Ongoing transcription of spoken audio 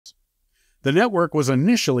The network was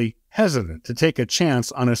initially hesitant to take a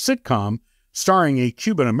chance on a sitcom starring a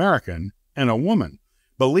Cuban American and a woman,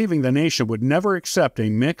 believing the nation would never accept a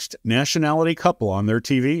mixed nationality couple on their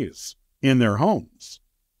TVs, in their homes.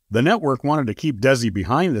 The network wanted to keep Desi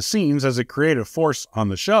behind the scenes as a creative force on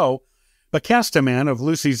the show, but cast a man of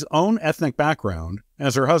Lucy's own ethnic background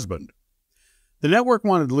as her husband. The network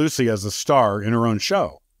wanted Lucy as a star in her own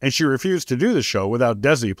show, and she refused to do the show without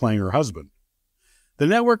Desi playing her husband. The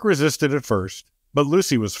network resisted at first, but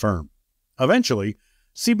Lucy was firm. Eventually,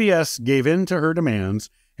 CBS gave in to her demands,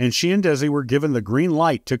 and she and Desi were given the green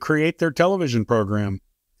light to create their television program.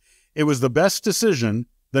 It was the best decision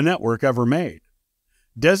the network ever made.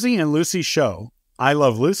 Desi and Lucy's show, I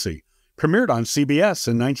Love Lucy, premiered on CBS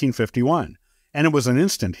in 1951, and it was an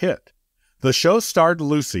instant hit. The show starred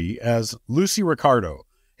Lucy as Ricky Ricardo,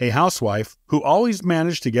 a housewife who always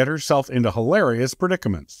managed to get herself into hilarious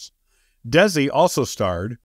predicaments. Desi also starred